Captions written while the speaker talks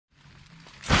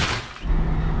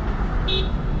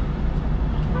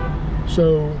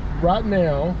So right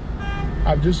now,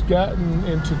 I've just gotten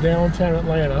into downtown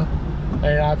Atlanta,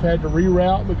 and I've had to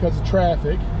reroute because of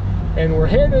traffic. And we're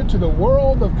headed to the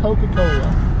World of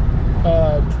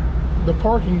Coca-Cola, the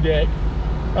parking deck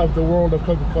of the World of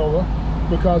Coca-Cola,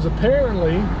 because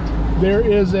apparently there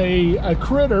is a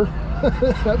critter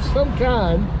of some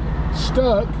kind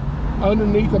stuck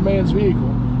underneath a man's vehicle.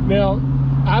 Now,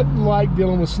 I like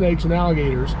dealing with snakes and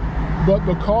alligators, but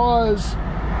because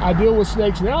I deal with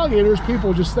snakes and alligators,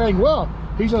 people just think, well,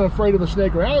 he's not afraid of a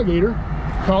snake or alligator,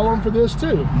 call him for this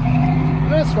too.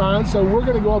 And that's fine. So we're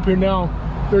going to go up here now.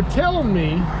 They're telling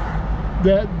me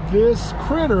that this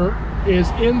critter is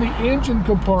in the engine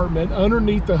compartment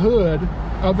underneath the hood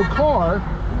of a car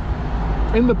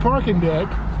in the parking deck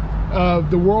of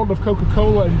the World of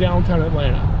Coca-Cola in downtown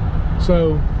Atlanta.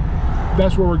 So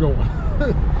that's where we're going.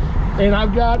 And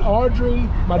I've got Audrey,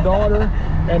 my daughter,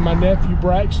 and my nephew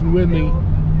Braxton with me.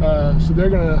 So they're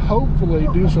gonna hopefully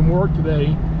do some work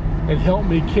today and help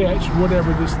me catch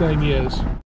whatever this thing is.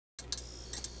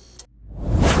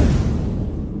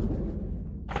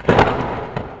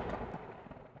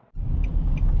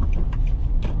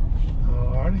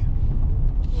 Alrighty.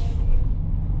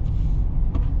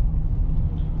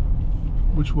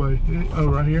 Which way? Oh,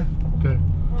 right here? Okay.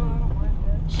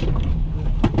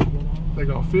 They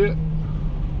gonna fit?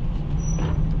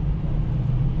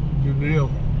 Good deal.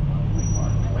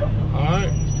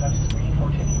 Alright.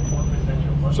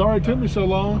 Sorry it took me so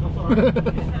long.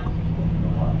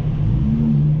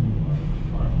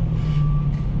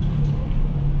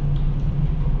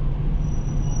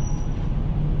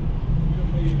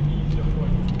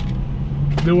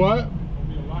 Do what? It'll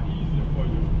be a lot easier for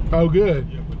you. Oh, good.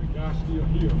 Yeah, but the guy's still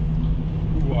here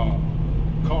who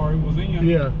car he was in.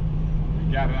 Yeah.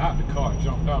 He got it out the car,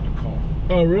 jumped out the car.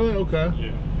 Oh, really? Okay.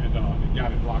 Yeah, and they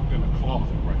got it locked in a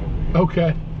closet right over here.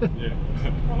 Okay. Yeah.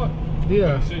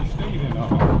 Yeah. He stayed in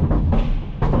last night.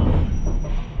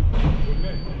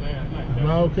 Am I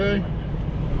okay?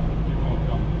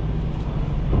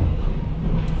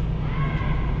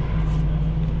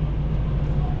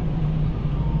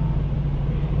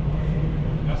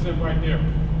 That's it right there.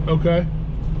 Okay.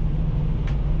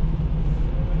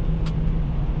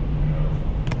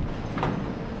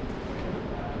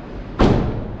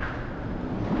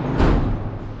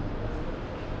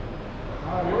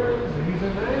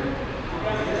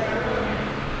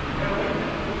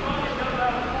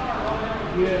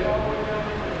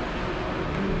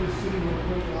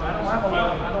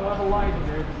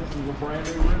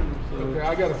 Okay,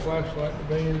 I got a flashlight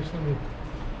today. Just let me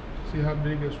see how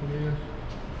big this one is.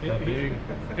 That big?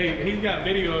 Hey, he's got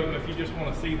video of him if you just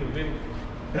want to see the video.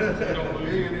 Don't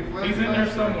lose him. He's in there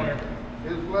somewhere.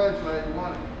 His flashlight, you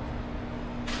want it?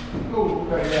 Oh,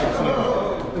 okay,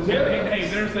 yeah. Hey,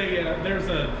 there's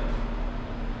a.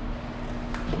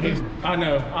 I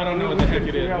know. I don't know what the heck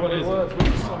it is. What is it?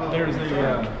 There's a.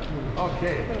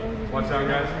 Okay. Watch out,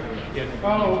 guys. Yeah.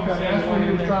 Oh, okay. That's where he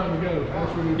was trying to go.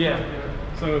 That's where he was Yeah. trying to go.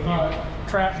 So if you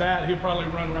trap that, he'll probably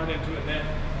run right into it net.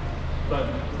 But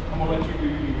I'm gonna let you do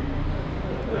you.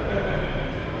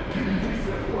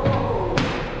 Whoa!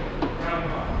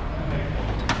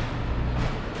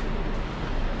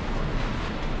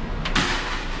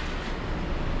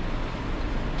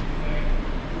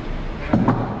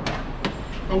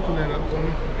 Open that up for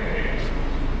me.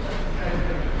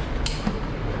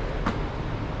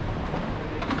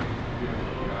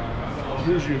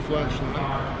 Here's your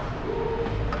flashlight.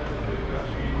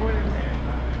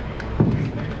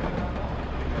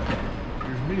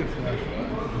 Here's me a flashlight.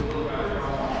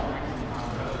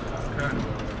 Okay.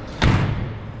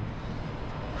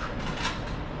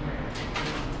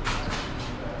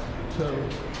 So,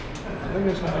 I think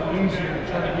it's going to be easier to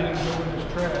try to get him to go in this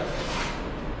trap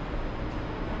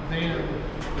than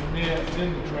the net, then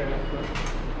the trap. But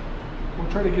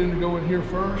we'll try to get him to go in here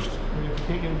first, and if we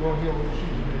can't get him to go in here, we'll shoot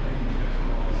him.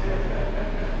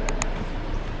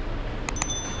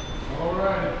 All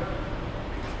right.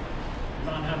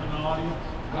 Not having an audience.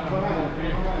 That's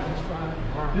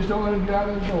fine. Just don't let him get out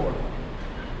of the door.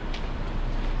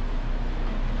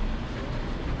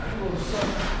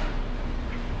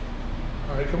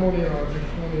 All right, come on in, Audrey.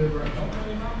 Come on in, Braxton.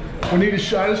 We need a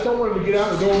shot. I just don't want him to get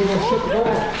out the door. We're going to shut the door.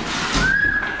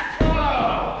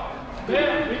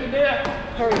 Dad, be the dad.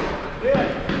 Hurry. Dad,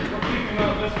 we're keeping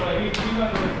up this way. He's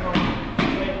under this car.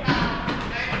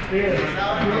 Here.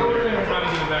 Get over there. Trying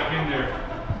to get back in there.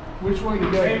 Which way to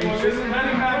go? Hey, well, just let him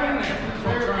back in there.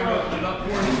 I'm trying to open it up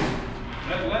for you.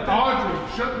 Audrey,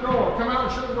 shut the door. Come out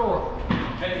and shut the door.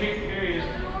 Hey, here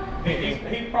he is.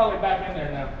 He's probably back in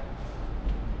there now.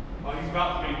 Oh, he's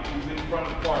about to be. He's in front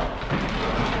of the car.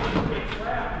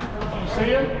 You see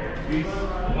him? He's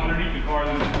underneath the car,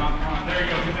 then not front. There he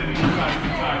goes. He's inside.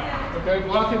 He's inside. Okay,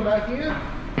 block him back in.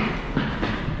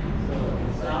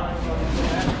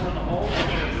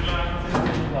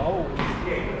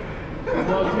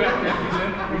 Well, he's back now.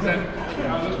 He's in.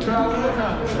 Now let's try one more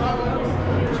time.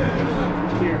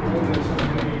 Here, hold this.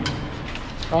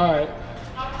 All right.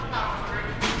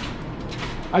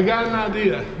 I got an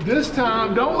idea. This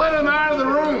time, don't let him out of the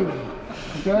room.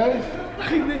 Okay?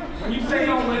 When you say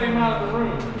don't let him out of the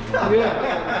room,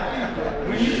 Yeah.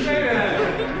 when you say that,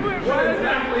 what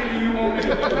exactly do you want me to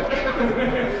do?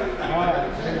 All right.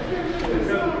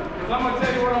 Because I'm going to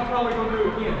tell you what I'm probably going to do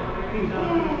again.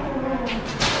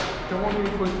 Come on in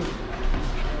quickly.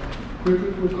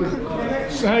 Quickly.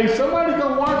 Hey, somebody go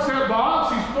watch that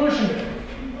box. He's pushing it.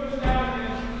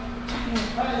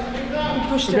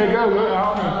 Okay,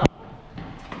 go.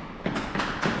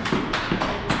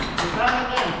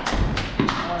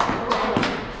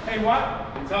 Hey, what?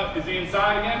 Is he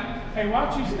inside again? Hey, why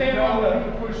don't you stand on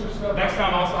the... Push this stuff. Next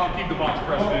time I'll keep the box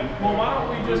pressed in. Well, why don't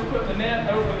we just put the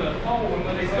net over the hole and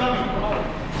let it go through the hole?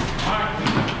 All right.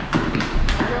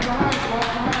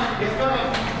 It's coming.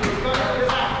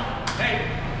 Hey,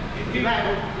 He's back.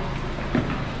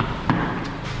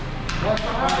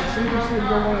 See, this is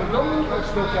going to go. Let's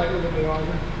look at it a little bit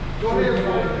longer. Go ahead.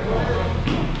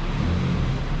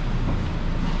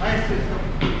 Nice system.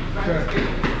 Okay.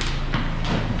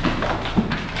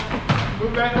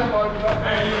 Move back up, Audrey.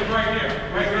 hey, he's right here.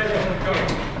 Right here. Go.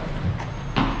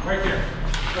 Right here.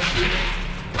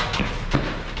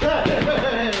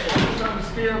 I'm trying to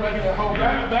steer him back in that hole.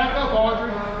 Back up,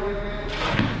 Audrey.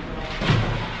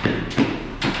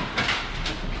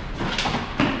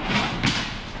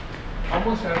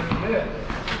 Almost had him dead.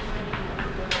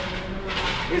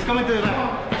 He's coming to the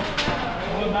back.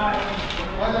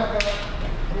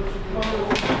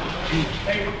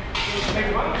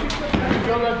 Hey, why don't you put that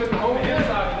Go back in the hole.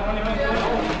 inside?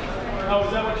 Oh,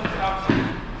 is that what you stopped?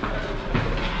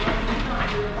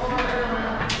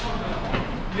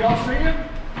 Y'all see him?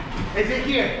 Is it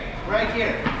here? Right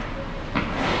here.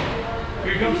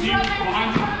 Here comes He's you. right there in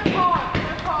Behind front of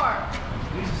the car.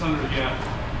 He's just under the gap.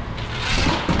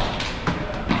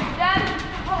 Dad,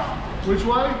 hold on. Which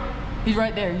way? He's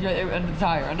right there. He's right there under the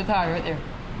tire. Under the tire, right there.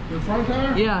 The front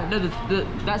tire? Yeah, no,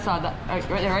 that side. Right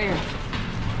there, right here.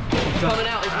 He's coming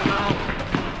out. He's coming out.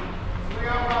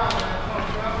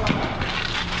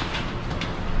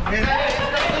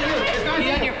 He's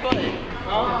on your foot.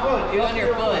 He's on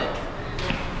your foot.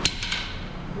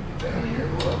 Down here,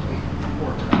 look.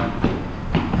 Poor guy.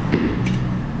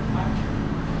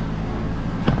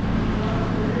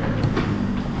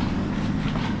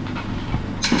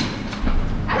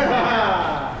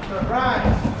 Right.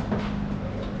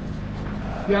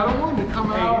 Yeah, I don't want him to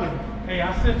come out. Hey, I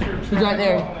set your He's right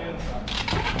there. on the inside.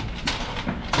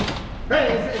 Hey,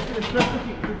 it's plus for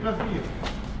you. It's plus for you.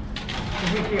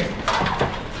 It's here.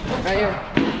 Right here.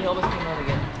 He almost came out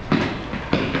again.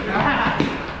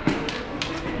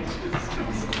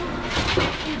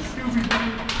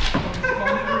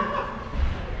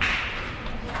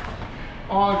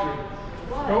 Audrey,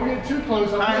 don't get too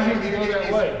close. I want him to go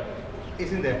that way.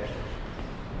 It's in there.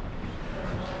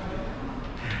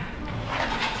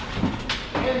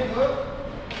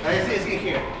 It's in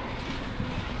here.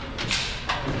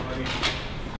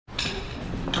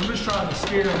 I'm just trying to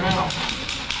scare him out.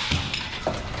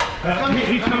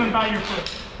 He's coming by your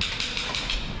foot.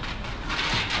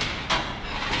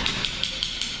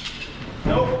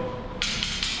 Nope.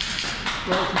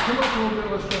 Well, if you come up a little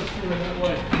bit, let's try to steer him that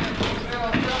way.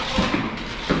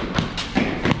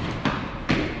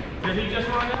 Did he just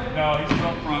run in? No, he's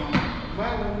up front.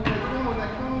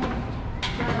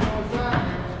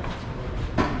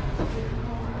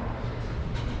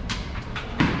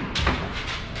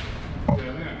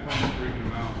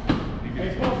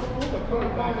 Hey, pull the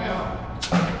coat back out.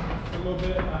 A little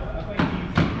bit. I think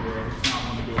he's not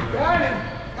going to go there. Got him.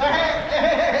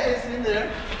 Hey, it's in there.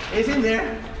 It's in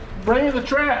there. Bring in the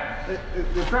trap.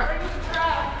 The trap.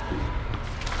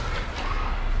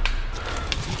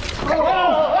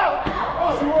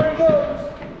 Oh, see where he goes.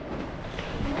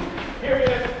 Here he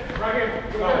is. Right here.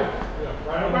 Go ahead.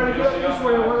 Right over Everybody go this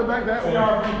way and run back that way.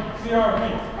 CRV.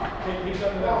 He's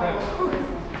under that red.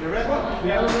 The red one?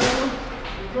 The other one?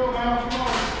 Go now, come on.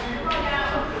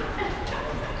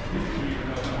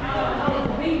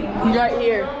 He's right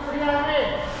here.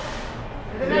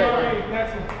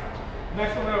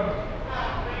 Next one over.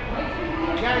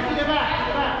 Guys, see the back.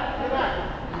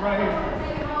 Right here.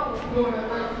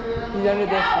 He's under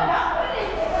this one.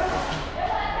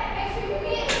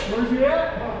 Where's he at?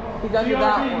 He's under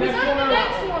that one. Next one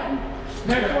over.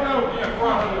 Next one over. Yeah,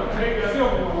 front.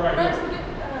 Silver right here.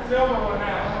 Silver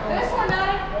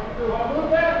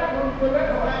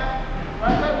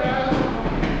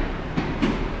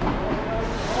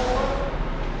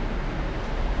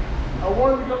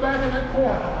want him to go back in that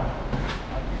corner.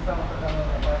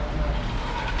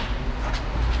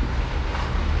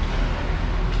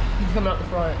 He's coming out the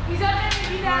front. He's up there,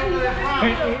 he's down, he's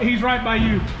up there. He's right by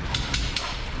you.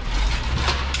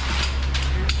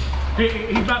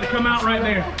 He's about to come out right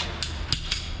there.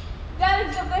 Dad,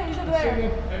 he's up there, he's up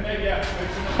there.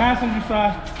 Passenger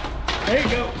side. There you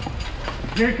go.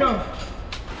 Here he comes.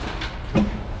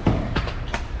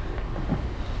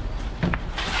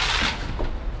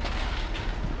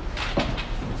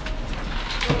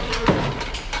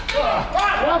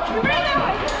 Bring that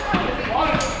way.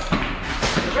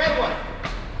 The red one.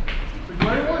 The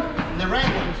gray one? The red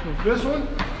one. This one?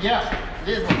 Yes,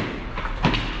 this one.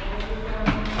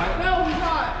 No, he's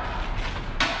not.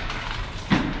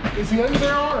 Is he in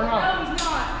there or not? No, he's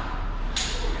not.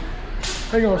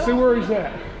 Hang on, see where he's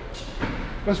at.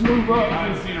 Let's move I up.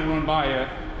 haven't seen him run by yet.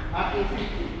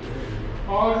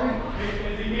 Audrey,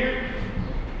 Is he here?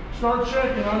 start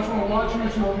checking. I just want to watch you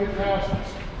so you don't get past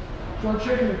us. Start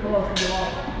checking the car from the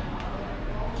lot.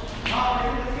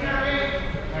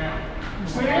 You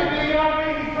see him?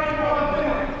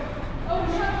 Oh,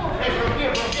 trouble. Hey, from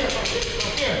here.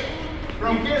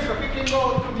 From here, so he can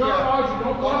go to the No, Audrey,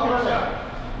 don't block over us there. out.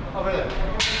 Over there.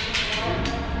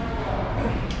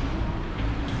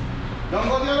 Don't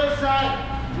go the other side.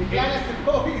 The guy has to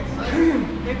go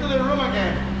into the room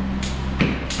again.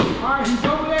 All right, he's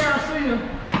over there. I see him.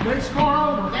 Next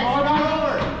car over. Next Audrey,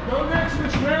 car over. Go next to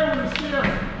this red one. It's there.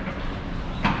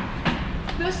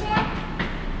 This one?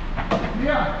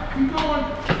 Yeah, keep going.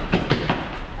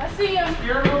 I see him.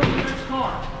 Steer over to the next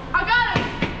car. I got him.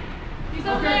 He's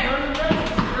up Okay, there. go to the next one.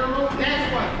 Steer over. Next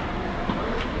one.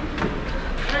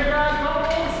 Hey guys, go on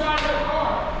the side of that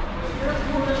car. Steer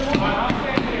for this one. I'll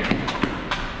stand here.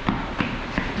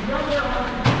 He's up there,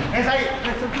 Audrey.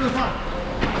 Let's up to the front.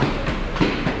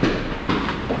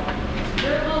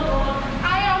 Steer over, Audrey. I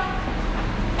am.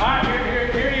 All right,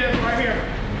 here he is, right here.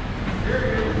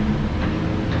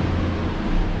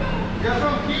 You're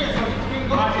from here, so you can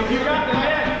go. If you got the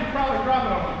net, you can probably drop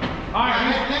it on him. All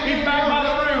right, he's back by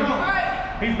the room. All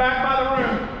right. He's back by the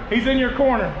room. He's in your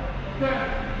corner. Okay.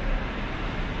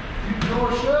 Keep the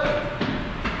door shut.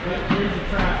 Here's the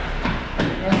trap.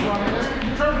 That's right. Let's get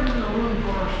you turned into the room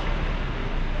first.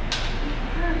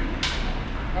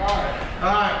 All right.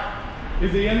 All right.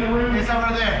 Is he in the room? It's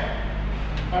over there.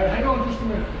 All right, hang on just a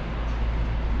minute.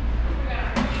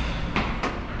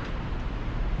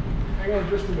 Hang on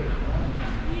just a minute.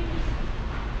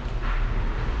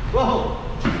 Whoa.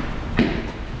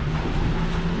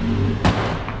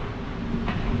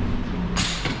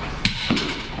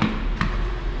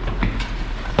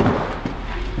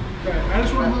 Okay, I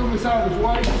just want to move this out of his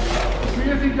way. See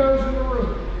if he goes in the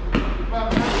room.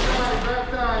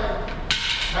 Reptile.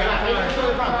 I got it. To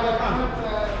the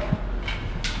front.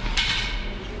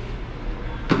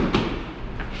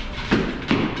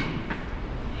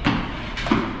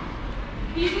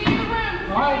 He's in the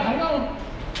room. All right, hang on.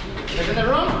 Is it in the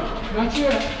room? Not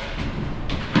yet.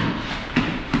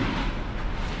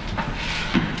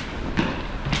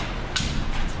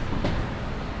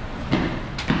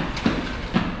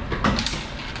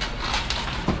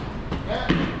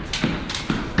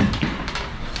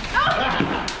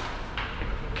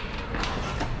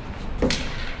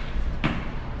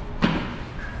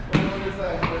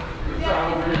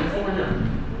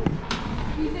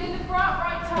 He's in the front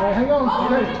right side. All right, hang on. Oh,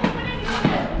 Okay. he's in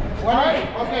there. All right.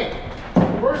 Okay.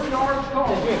 Where's the orange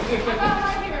cones? I got him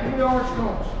right Give me here. the orange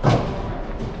cones.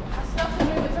 I stuffed him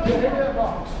in, but Yeah, give me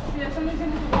that somebody's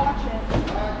box.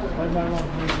 somebody's going to watch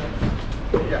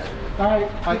it. Yes. All right,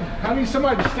 I need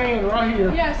somebody to stand right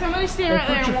here. Yeah, somebody stand right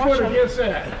And there put and your watch foot him. against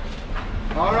that.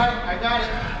 All right, I got it.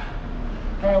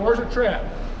 All right, where's the trap?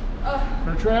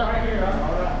 The trap? Right here.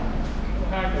 All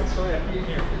right. So yeah,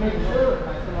 here. Make sure.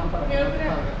 Here, open it.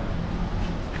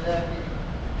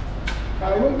 All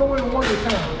right, we'll go in one at a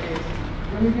time.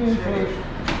 Let me get in first.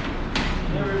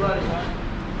 Everybody.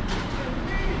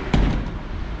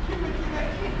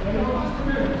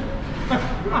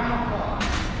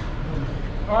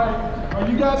 All right, are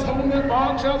you guys holding that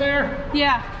box out there?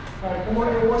 Yeah. All right, come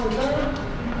on in one at a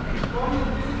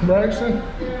time. Braxton.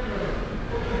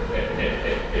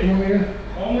 Come on in.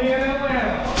 Only in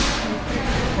Atlanta.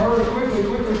 Hurry, quickly.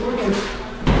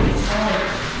 All right,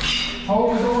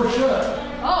 hold the door shut.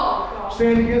 Oh.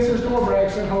 Stand against this door,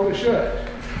 Braxton, hold it shut.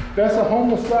 That's a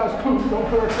homeless guy's poop. Don't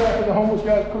put a trap in the homeless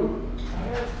guy's poop.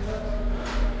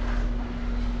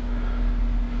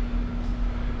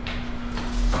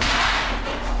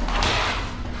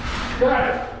 Got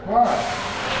it. All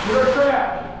right. You're a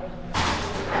trap.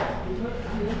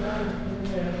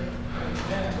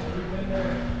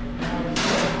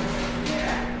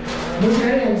 Move your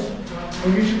hands.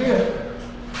 We'll get you there.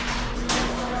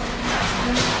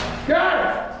 Got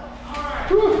it!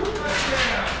 Whew.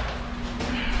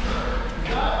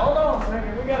 Hold on a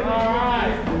second. We gotta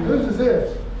get Whose is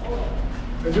this?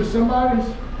 Is this somebody's?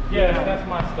 Yeah, that's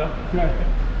my stuff. Okay.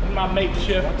 And my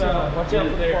makeshift. Watch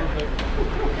out there.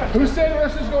 Who said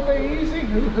this is going to be easy?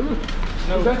 Who?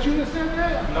 Is that you that said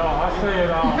that? No, I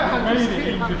said I made it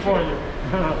easy for you.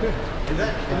 Is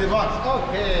that in the box?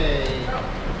 Okay.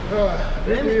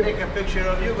 Let me take a picture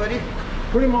of you, buddy.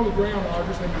 Put him on the ground. I'll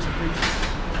just make you some pictures.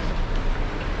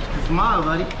 Smile,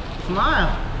 buddy.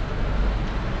 Smile.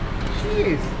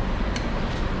 Jeez.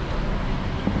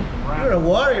 You're a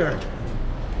warrior.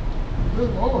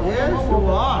 Good Lord. Yes, you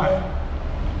are.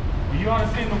 You ought to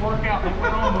see the workout that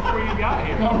went on before you got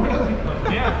here. Oh, really?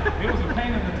 Yeah, it was a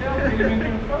pain in the tail to get in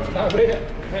here the first I time. bet.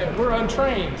 Man, we're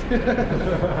untrained.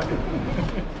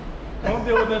 Don't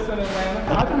deal with this in Atlanta.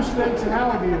 I do snakes and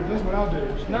alligators. That's what I'll do.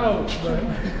 No,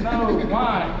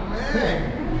 why?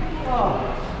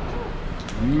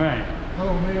 Man.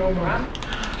 Oh, man, oh, my.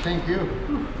 Thank you.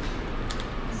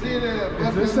 See you there.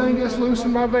 If this thing gets loose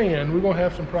in my van, we're going to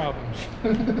have some problems.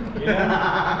 Well, you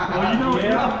know,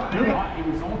 it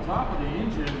was on top of the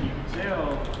engine. You could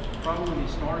tell probably when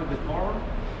he started the car,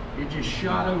 it just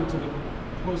shot over to the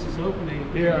closest opening.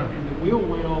 Yeah. And the wheel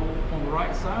well on the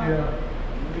right side. Yeah.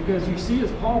 Because you see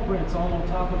his paw prints all on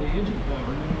top of the engine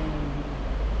cover.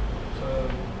 So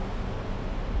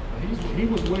he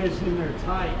was wedged in there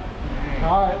tight.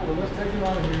 All right, well, let's take him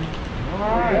out of here. All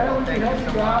Yeah, right. we can help you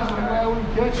guys. I'm glad we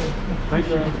can catch him. Thank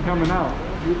you for coming out.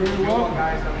 You're very welcome.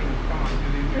 Guys, I mean, come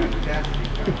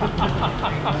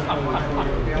on,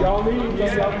 do Y'all need him,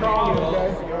 y'all call him,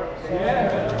 okay?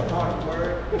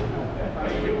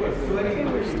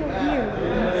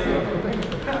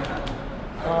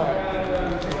 All right.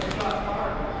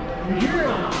 You hear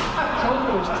him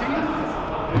choking his teeth?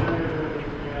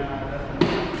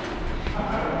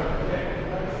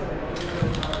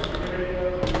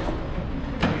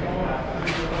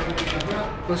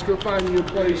 Let's go find you a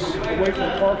place away from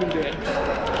the parking deck.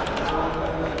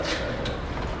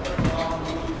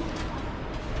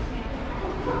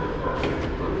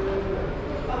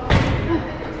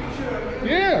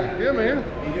 Yeah, man.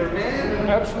 Your man?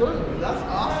 Absolutely. That's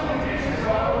awesome.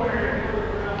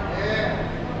 Yeah.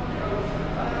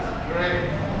 Great.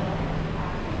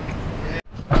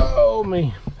 Oh,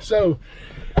 me. So,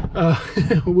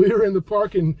 we were in the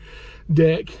parking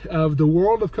deck of the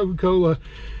World of Coca-Cola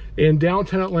in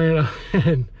downtown Atlanta,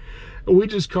 and we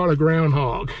just caught a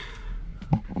groundhog.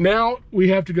 Now we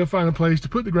have to go find a place to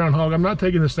put the groundhog. I'm not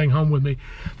taking this thing home with me.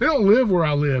 They don't live where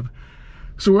I live.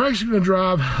 So we're actually going to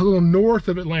drive a little north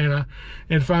of Atlanta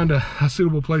and find a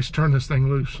suitable place to turn this thing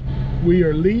loose. We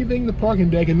are leaving the parking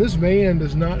deck, and this van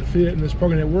does not fit in this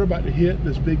parking deck. We're about to hit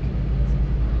this big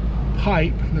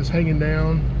pipe that's hanging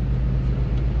down.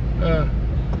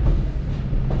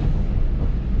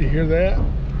 You hear that?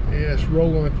 Yeah, it's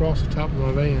rolling across the top of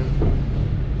my van.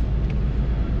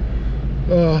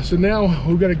 So now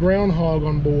we've got a groundhog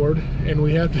on board, and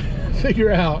we have to figure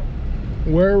out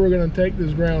where we're going to take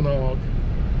this groundhog.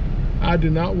 I do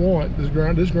not want this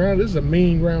ground. This is a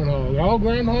mean groundhog. All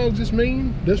groundhogs is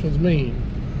mean. This one's mean.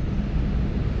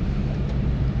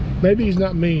 Maybe he's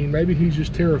not mean. Maybe he's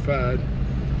just terrified.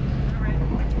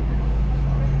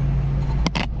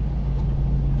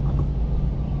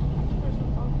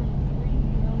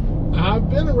 I've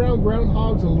been around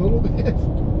groundhogs a little bit,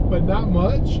 but not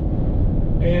much.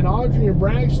 And Audrey and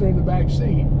Braxton are in the back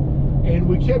seat, and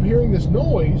we kept hearing this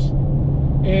noise,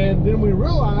 and then we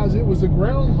realized it was the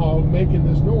groundhog making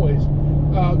this noise.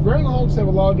 Groundhogs have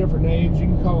a lot of different names. You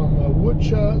can call them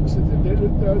woodchucks.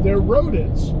 They're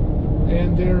rodents,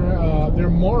 and they're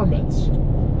marmots.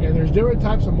 And there's different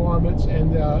types of marmots,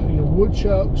 and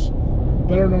woodchucks,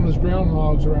 better known as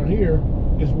groundhogs around here,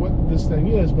 is what this thing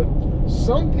is. But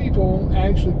some people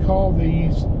actually call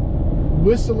these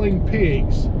whistling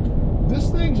pigs. This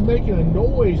thing's making a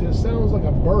noise that sounds like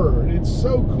a bird. It's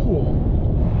so cool.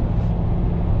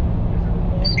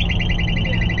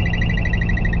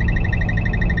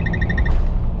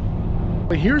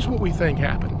 But here's what we think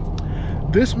happened.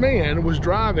 This man was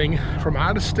driving from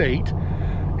out of state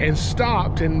and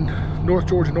stopped in North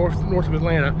Georgia, north of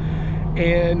Atlanta.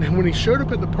 And when he showed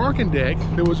up at the parking deck,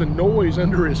 there was a noise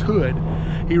under his hood.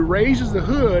 He raises the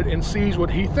hood and sees what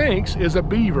he thinks is a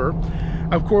beaver.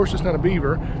 Of course, it's not a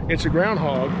beaver, it's a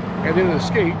groundhog, and then it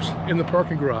escapes in the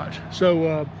parking garage.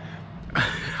 So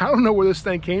I don't know where this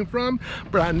thing came from,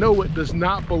 but I know it does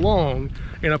not belong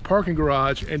in a parking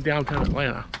garage in downtown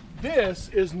Atlanta. This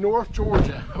is North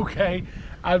Georgia, okay?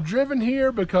 I've driven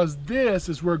here because this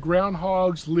is where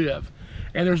groundhogs live.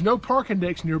 and there's no parking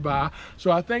decks nearby,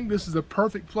 so I think this is a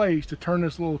perfect place to turn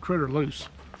this little critter loose.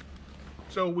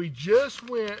 So we just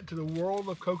went to the World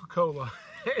of Coca-Cola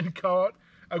and caught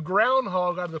a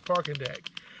groundhog out of the parking deck,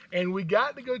 and we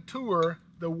got to go tour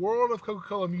the World of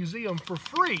Coca-Cola Museum for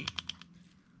free.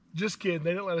 Just kidding,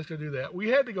 they didn't let us go do that. We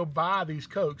had to go buy these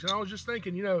Cokes, and I was just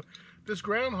thinking, you know, this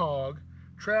groundhog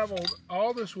traveled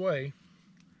all this way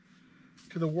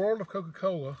to the World of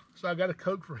Coca-Cola, so I got a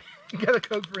Coke for him. Got a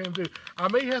Coke for him too. I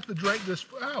may have to drink this.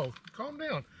 Oh, calm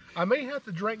down. I may have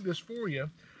to drink this for you.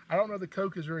 I don't know the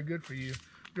Coke is very good for you.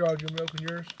 You're all your milk and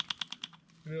yours.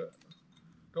 Yeah.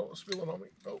 Don't spill it on me.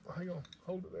 Oh, hang on.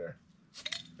 Hold it there.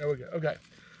 There we go. Okay.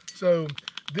 So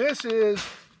this is.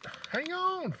 Hang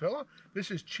on, fella.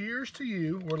 This is cheers to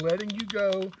you. We're letting you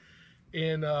go.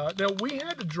 And now we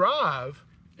had to drive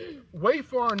way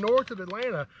far north of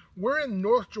Atlanta. We're in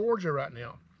North Georgia right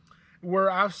now, where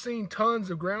I've seen tons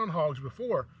of groundhogs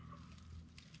before.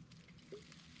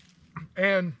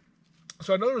 And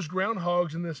so I know there's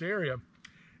groundhogs in this area,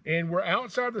 and we're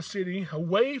outside the city,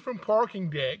 away from parking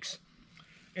decks,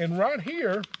 and right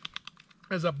here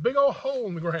is a big old hole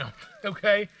in the ground,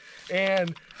 okay?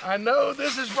 And I know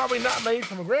this is probably not made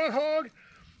from a groundhog.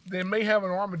 They may have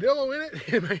an armadillo in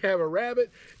it. It may have a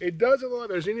rabbit. It doesn't look like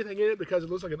there's anything in it because it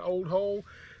looks like an old hole.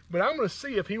 But I'm going to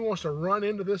see if he wants to run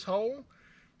into this hole.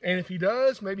 And if he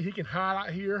does, maybe he can hide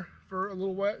out here for a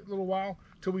little while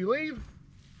till we leave.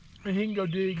 And he can go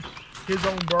dig his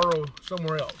own burrow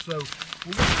somewhere else. So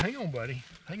we're going to, hang on, buddy.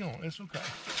 Hang on. It's okay.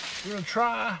 We're going to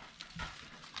try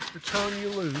to turn you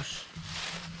loose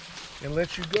and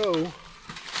let you go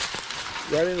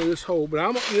right into this hole. But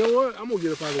you know what? I'm going to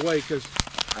get up out of the way because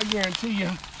I guarantee you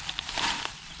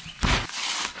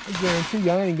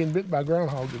I ain't getting bit by a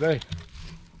groundhog today.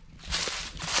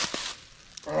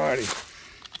 Alrighty.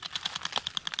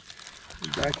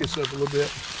 Back this up a little bit.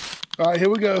 Alright, here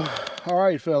we go.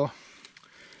 Alright, fella.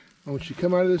 I want you to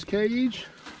come out of this cage.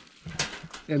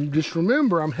 And just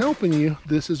remember, I'm helping you.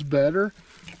 This is better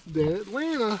than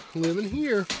Atlanta, living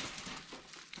here.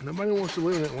 Nobody wants to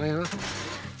live in Atlanta.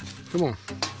 Come on.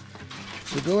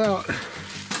 So go out.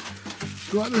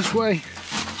 Go out this way.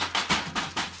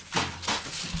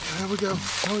 There we go.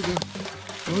 There we go.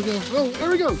 There we go. Oh, there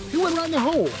we go. He went right in the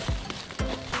hole.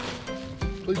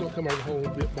 Please don't come out of the hole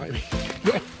and bite me.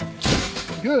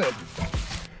 Good.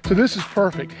 So this is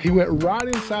perfect. He went right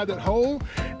inside that hole,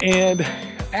 and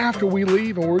after we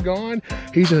leave and we're gone,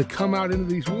 he's going to come out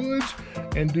into these woods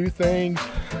and do things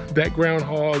that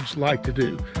groundhogs like to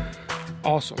do.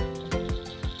 Awesome.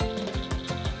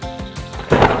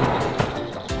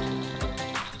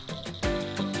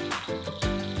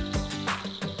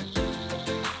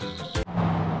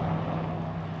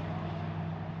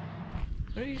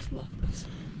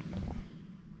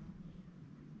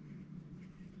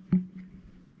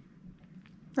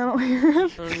 I don't hear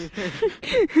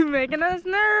him. Making us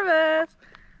nervous.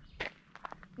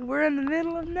 We're in the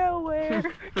middle of nowhere.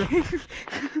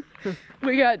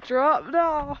 We got dropped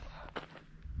off.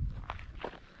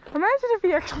 Imagine if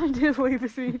he actually did leave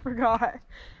us and he forgot.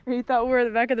 And he thought we were in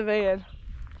the back of the van.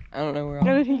 I don't know where And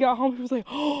then he got home, he was like,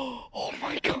 oh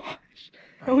my gosh.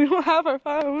 And we don't have our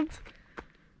phones.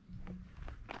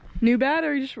 New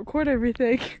battery, just record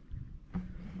everything.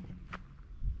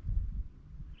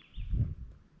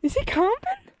 Is he coming?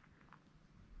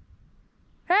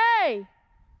 Hey!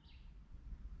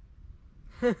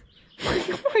 Oh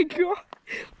my god.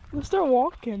 Let's start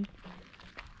walking.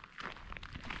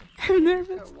 I'm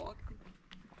nervous.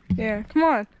 Yeah, come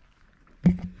on. I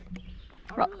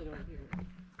really don't hear it.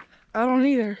 I don't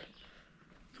either.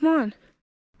 Come on.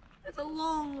 It's a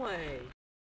long way.